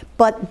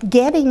 but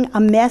getting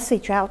a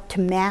message out to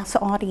mass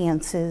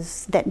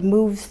audiences that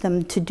moves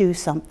them to do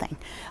something.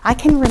 I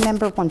can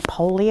remember when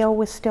polio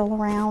was still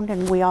around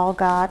and we all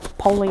got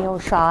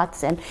polio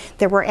shots and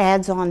there were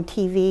ads on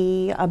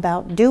TV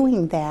about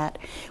doing that.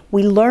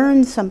 We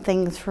learned some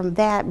things from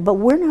that, but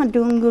we're not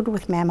doing good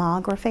with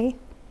mammography.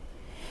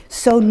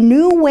 So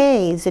new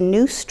ways and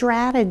new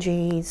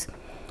strategies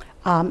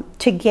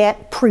to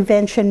get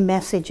prevention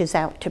messages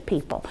out to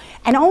people.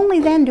 And only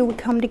then do we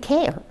come to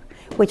care,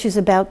 which is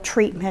about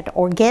treatment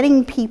or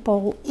getting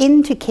people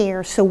into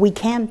care so we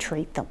can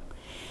treat them.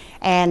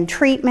 And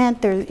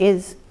treatment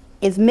is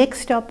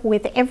mixed up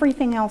with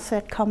everything else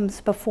that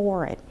comes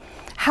before it.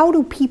 How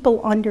do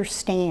people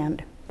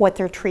understand what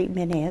their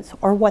treatment is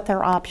or what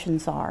their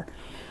options are?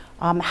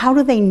 How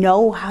do they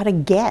know how to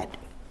get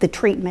the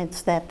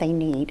treatments that they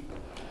need?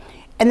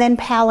 And then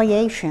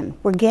palliation.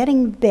 We're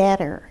getting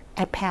better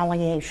at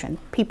palliation.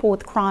 People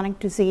with chronic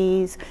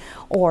disease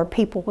or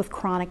people with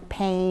chronic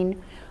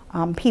pain,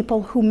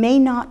 people who may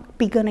not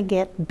be going to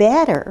get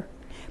better,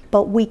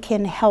 but we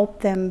can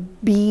help them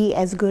be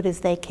as good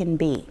as they can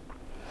be.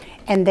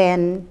 And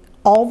then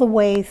all the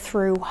way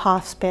through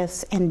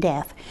hospice and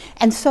death.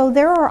 And so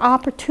there are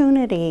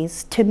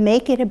opportunities to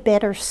make it a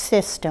better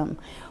system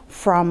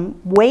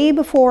from way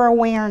before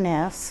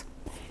awareness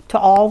to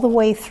all the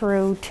way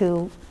through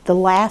to the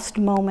last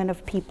moment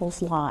of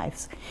people's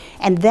lives.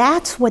 And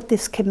that's what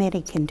this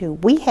committee can do.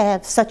 We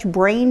have such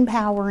brain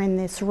power in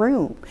this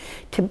room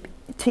to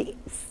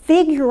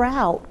figure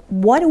out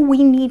what do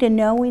we need to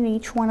know in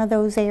each one of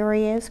those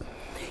areas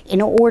in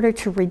order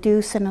to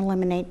reduce and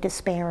eliminate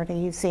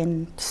disparities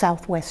in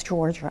Southwest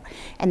Georgia,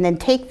 and then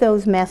take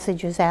those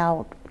messages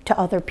out to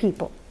other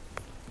people.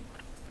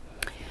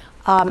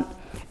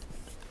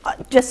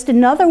 Just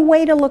another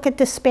way to look at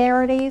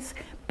disparities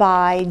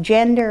by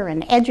gender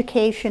and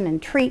education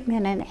and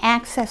treatment and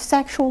access.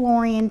 Sexual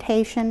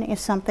orientation is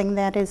something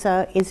that is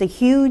a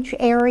huge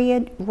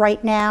area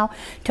right now,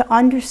 to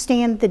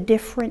understand the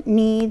different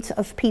needs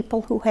of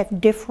people who have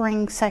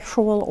differing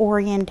sexual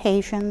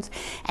orientations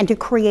and to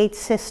create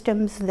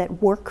systems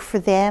that work for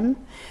them.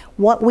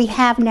 What we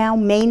have now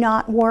may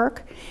not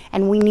work,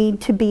 and we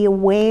need to be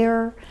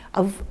aware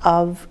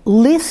of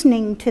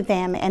listening to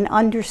them and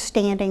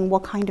understanding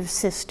what kind of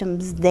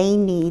systems they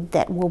need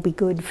that will be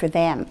good for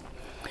them.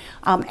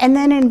 And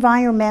then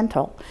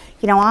environmental.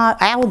 You know,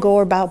 Al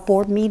Gore about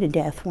bored me to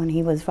death when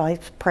he was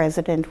vice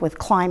president with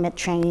climate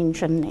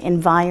change and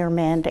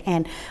environment,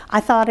 and I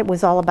thought it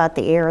was all about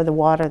the air, the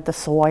water, the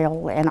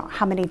soil, and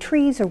how many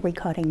trees are we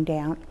cutting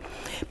down.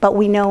 But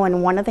we know,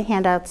 in one of the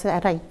handouts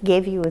that I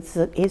gave you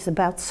is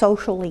about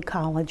social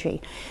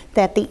ecology,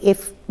 that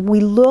if we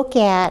look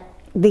at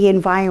the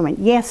environment,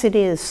 yes, it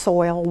is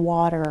soil,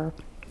 water,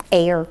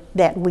 air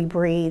that we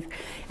breathe.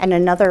 And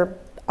another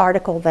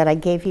article that I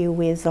gave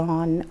you is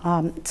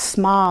on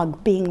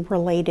smog being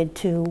related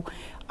to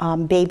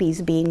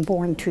babies being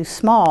born too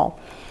small.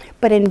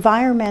 But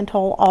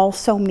environmental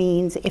also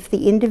means if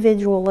the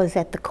individual is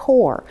at the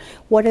core,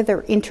 what are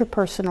their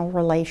interpersonal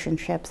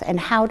relationships and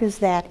how does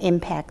that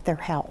impact their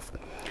health?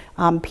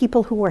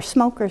 People who are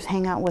smokers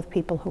hang out with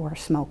people who are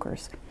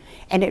smokers,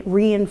 and it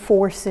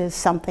reinforces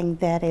something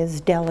that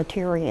is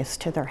deleterious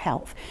to their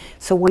health.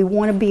 So we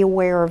want to be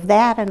aware of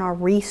that, and our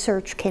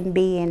research can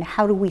be in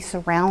how do we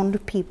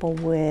surround people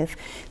with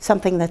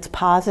something that's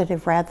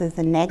positive rather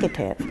than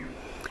negative.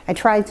 I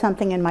tried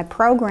something in my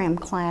program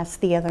class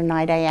the other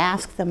night. I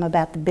asked them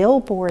about the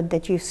billboard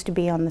that used to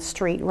be on the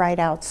street right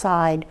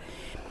outside,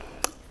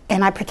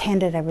 and I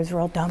pretended I was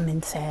real dumb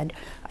and said,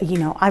 you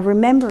know, I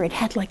remember it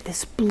had like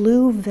this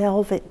blue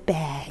velvet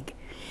bag,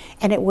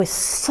 and it was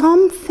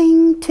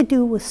something to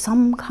do with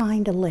some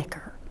kind of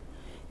liquor.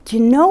 Do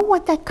you know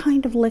what that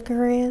kind of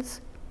liquor is?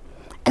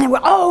 And they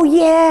were, oh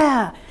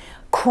yeah,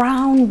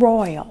 Crown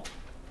Royal.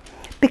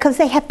 Because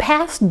they had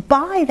passed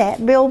by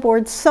that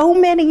billboard so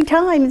many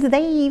times,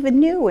 they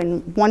even knew.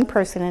 And one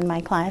person in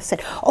my class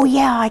said, oh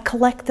yeah, I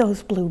collect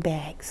those blue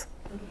bags.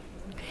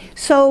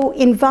 So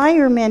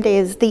environment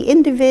is the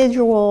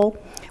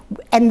individual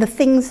and the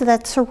things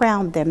that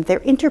surround them, their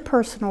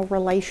interpersonal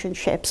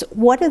relationships,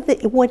 what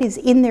is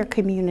in their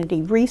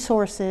community,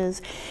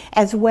 resources,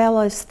 as well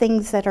as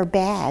things that are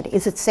bad.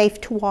 Is it safe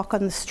to walk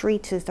on the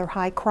streets? Is there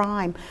high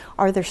crime?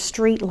 Are there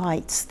street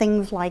lights?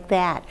 Things like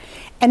that.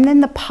 And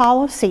then the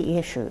policy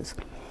issues.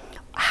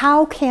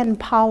 How can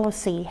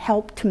policy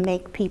help to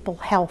make people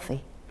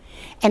healthy?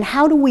 And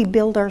how do we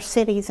build our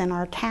cities and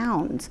our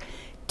towns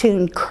to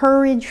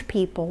encourage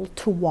people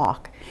to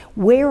walk?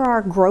 Where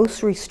are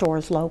grocery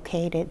stores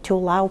located to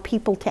allow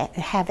people to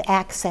have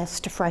access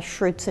to fresh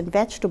fruits and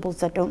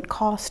vegetables that don't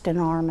cost an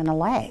arm and a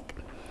leg?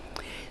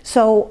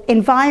 So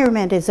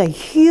environment is a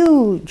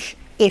huge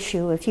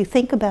issue if you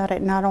think about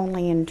it, not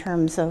only in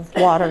terms of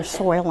water,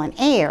 soil, and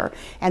air,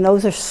 and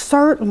those are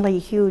certainly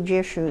huge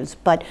issues,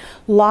 but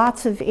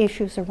lots of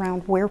issues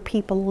around where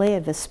people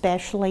live,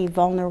 especially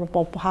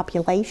vulnerable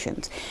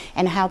populations,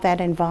 and how that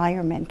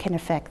environment can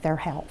affect their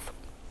health.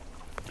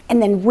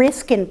 And then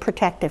risk and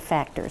protective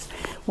factors,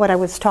 what I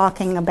was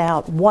talking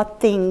about, what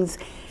things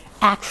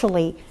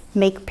actually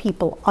make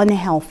people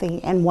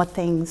unhealthy and what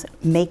things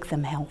make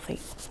them healthy.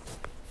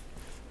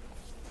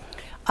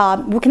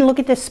 We can look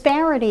at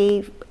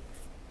disparity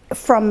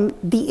from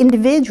the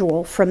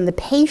individual, from the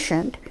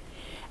patient,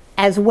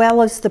 as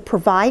well as the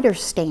provider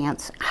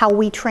stance, how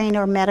we train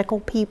our medical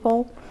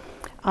people,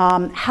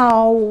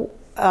 how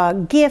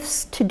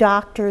gifts to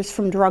doctors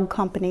from drug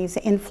companies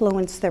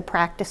influence their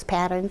practice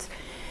patterns.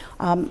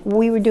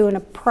 We were doing a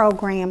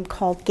program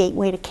called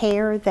Gateway to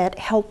Care that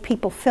helped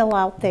people fill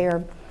out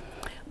their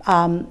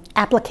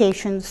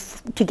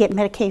applications to get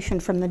medication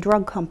from the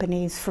drug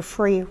companies for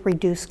free,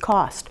 reduced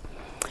cost.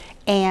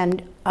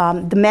 And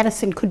the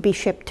medicine could be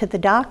shipped to the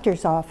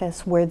doctor's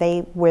office where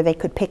they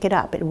could pick it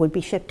up. It would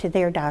be shipped to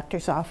their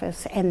doctor's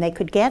office and they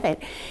could get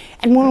it.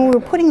 And when we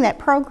were putting that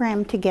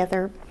program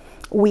together,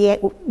 we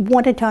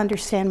wanted to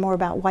understand more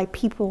about why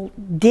people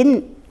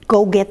didn't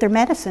go get their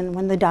medicine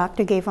when the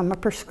doctor gave them a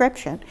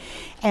prescription.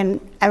 And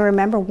I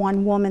remember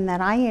one woman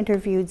that I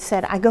interviewed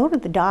said, I go to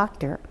the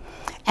doctor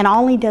and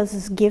all he does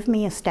is give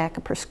me a stack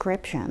of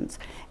prescriptions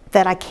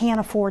that I can't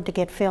afford to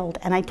get filled,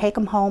 and I take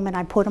them home and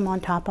I put them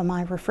on top of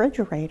my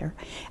refrigerator.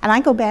 And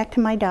I go back to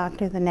my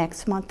doctor the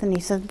next month and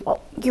he said,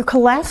 well, your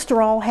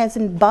cholesterol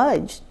hasn't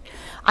budged.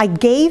 I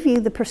gave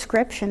you the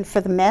prescription for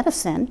the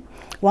medicine.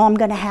 Well, I'm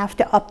gonna have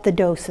to up the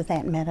dose of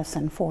that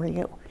medicine for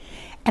you.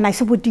 And I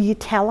said, well, do you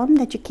tell them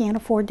that you can't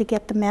afford to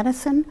get the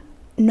medicine?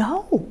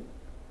 No.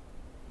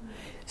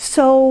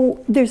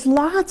 So there's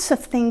lots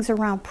of things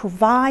around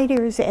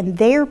providers and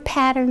their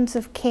patterns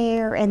of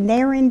care and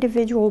their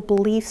individual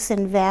beliefs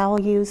and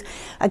values,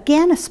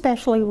 again,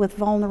 especially with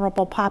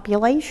vulnerable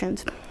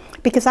populations.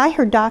 Because I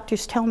heard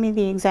doctors tell me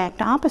the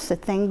exact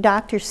opposite thing.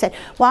 Doctors said,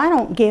 well, I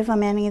don't give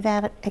them any of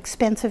that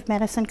expensive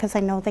medicine because I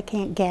know they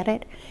can't get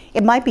it.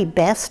 It might be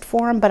best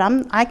for them, but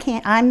I'm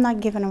not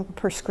giving them a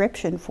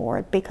prescription for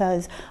it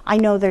because I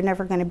know they're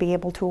never going to be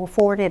able to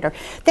afford it, or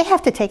they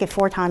have to take it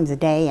 4 times a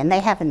day and they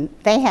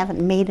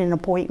haven't made an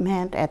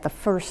appointment at the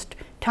first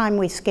time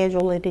we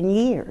schedule it in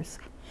years.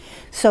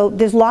 So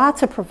there's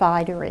lots of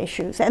provider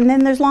issues, and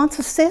then there's lots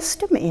of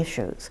system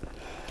issues.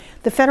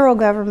 The federal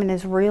government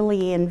is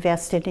really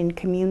invested in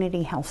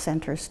community health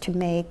centers to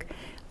make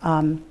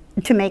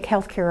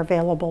health care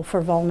available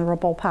for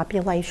vulnerable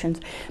populations.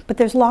 But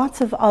there's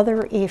lots of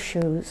other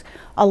issues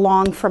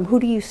along from who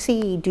do you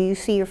see? Do you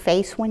see your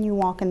face when you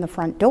walk in the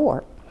front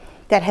door?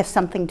 That has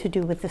something to do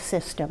with the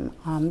system.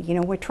 You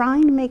know, we're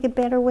trying to make it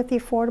better with the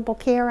Affordable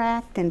Care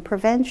Act and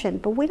prevention,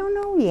 but we don't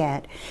know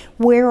yet.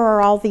 Where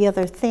are all the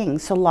other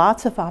things? So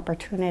lots of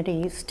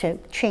opportunities to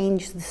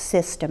change the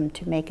system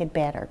to make it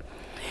better.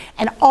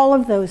 And all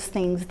of those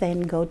things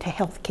then go to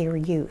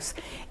healthcare use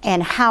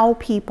and how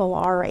people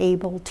are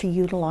able to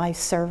utilize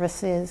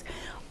services,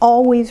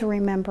 always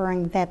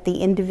remembering that the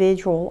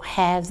individual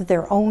has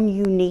their own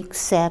unique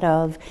set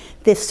of,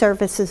 this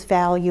service is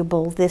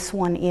valuable, this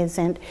one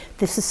isn't,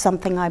 this is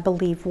something I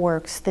believe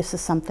works, this is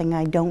something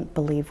I don't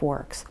believe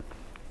works.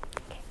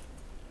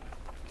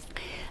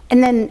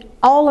 And then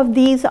all of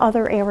these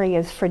other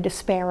areas for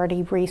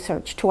disparity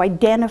research, to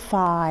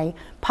identify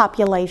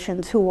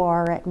populations who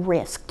are at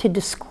risk, to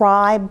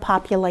describe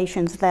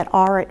populations that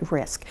are at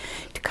risk,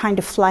 to kind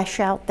of flesh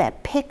out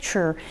that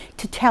picture,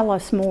 to tell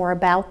us more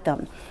about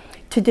them,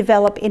 to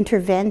develop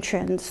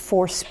interventions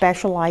for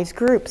specialized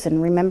groups. And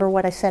remember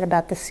what I said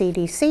about the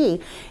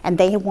CDC, and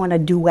they want a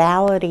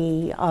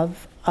duality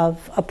of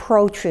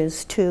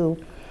approaches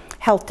to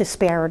health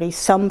disparities,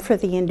 some for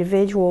the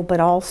individual, but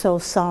also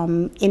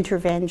some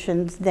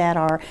interventions that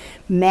are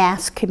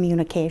mass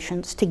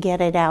communications to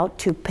get it out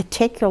to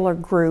particular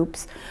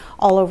groups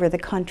all over the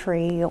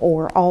country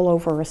or all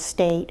over a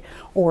state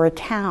or a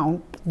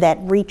town that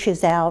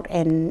reaches out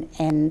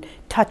and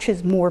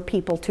touches more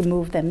people to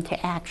move them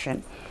to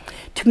action.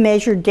 To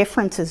measure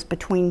differences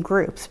between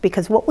groups,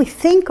 because what we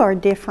think are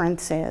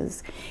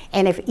differences,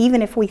 and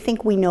even if we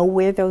think we know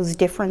where those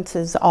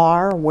differences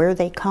are, where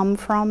they come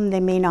from, they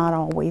may not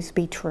always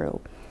be true.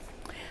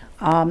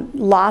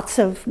 Lots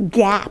of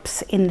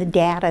gaps in the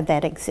data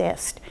that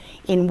exist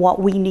in what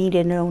we need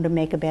to know to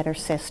make a better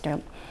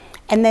system.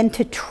 And then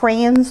to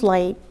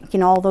translate, you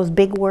know, all those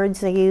big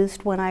words they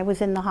used when I was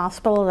in the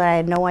hospital that I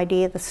had no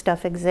idea the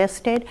stuff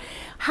existed.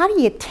 How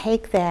do you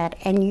take that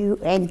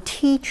and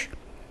teach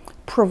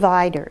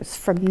providers,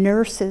 from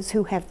nurses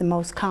who have the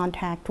most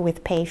contact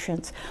with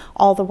patients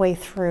all the way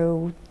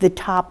through the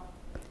top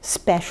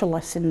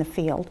specialists in the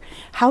field?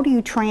 How do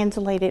you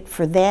translate it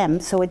for them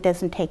so it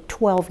doesn't take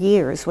 12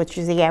 years, which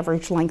is the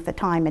average length of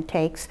time it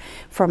takes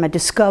from a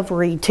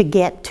discovery to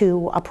get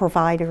to a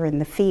provider in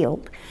the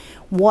field?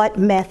 What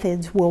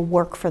methods will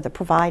work for the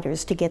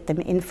providers to get them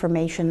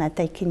information that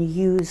they can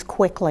use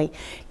quickly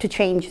to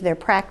change their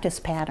practice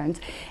patterns?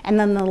 And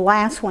then the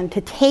last one, to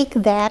take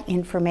that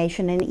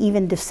information and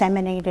even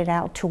disseminate it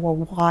out to a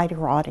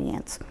wider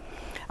audience.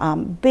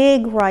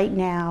 Big right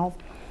now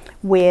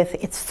with,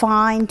 it's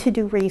fine to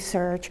do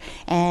research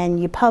and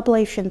you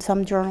publish in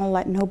some journal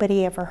that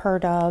nobody ever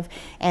heard of,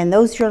 and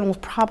those journals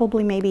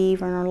probably maybe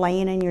even are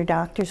laying in your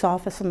doctor's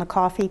office on the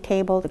coffee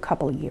table, a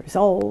couple of years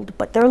old,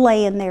 but they're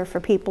laying there for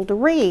people to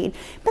read,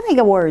 but they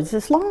got words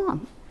this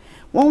long.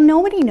 Well,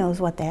 nobody knows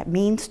what that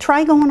means.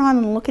 Try going on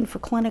and looking for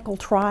clinical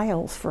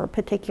trials for a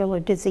particular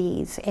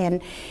disease,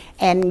 and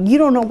you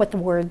don't know what the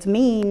words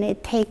mean.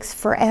 It takes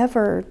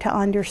forever to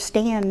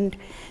understand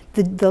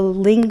the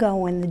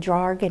lingo and the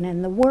jargon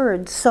and the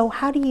words. So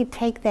how do you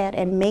take that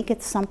and make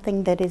it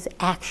something that is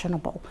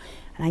actionable?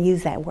 and I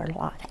use that word a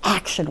lot,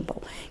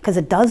 actionable, because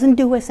it doesn't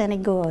do us any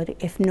good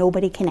if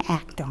nobody can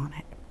act on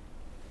it.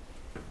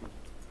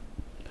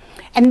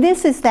 And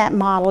this is that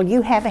model.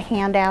 You have a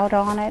handout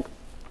on it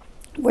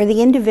where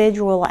the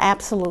individual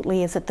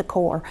absolutely is at the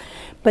core,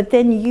 but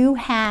then you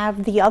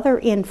have the other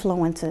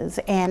influences,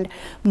 and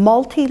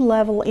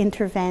multi-level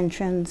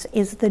interventions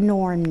is the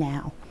norm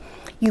now.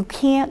 You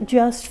can't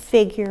just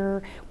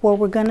figure, well,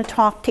 we're going to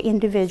talk to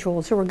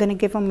individuals, or we're going to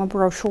give them a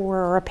brochure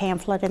or a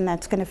pamphlet and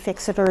that's going to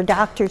fix it, or a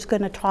doctor's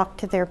going to talk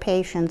to their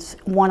patients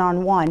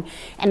one-on-one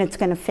and it's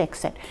going to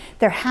fix it.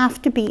 There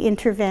have to be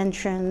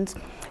interventions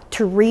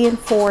to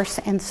reinforce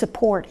and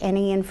support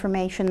any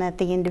information that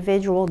the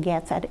individual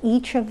gets at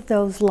each of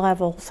those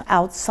levels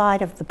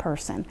outside of the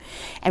person.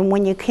 And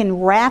when you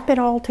can wrap it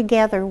all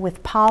together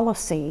with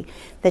policy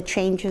that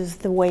changes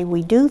the way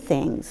we do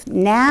things,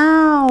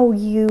 now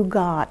you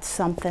got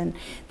something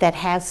that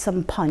has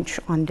some punch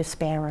on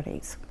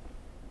disparities.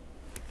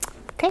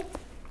 Okay,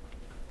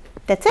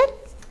 that's it.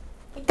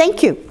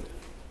 Thank you.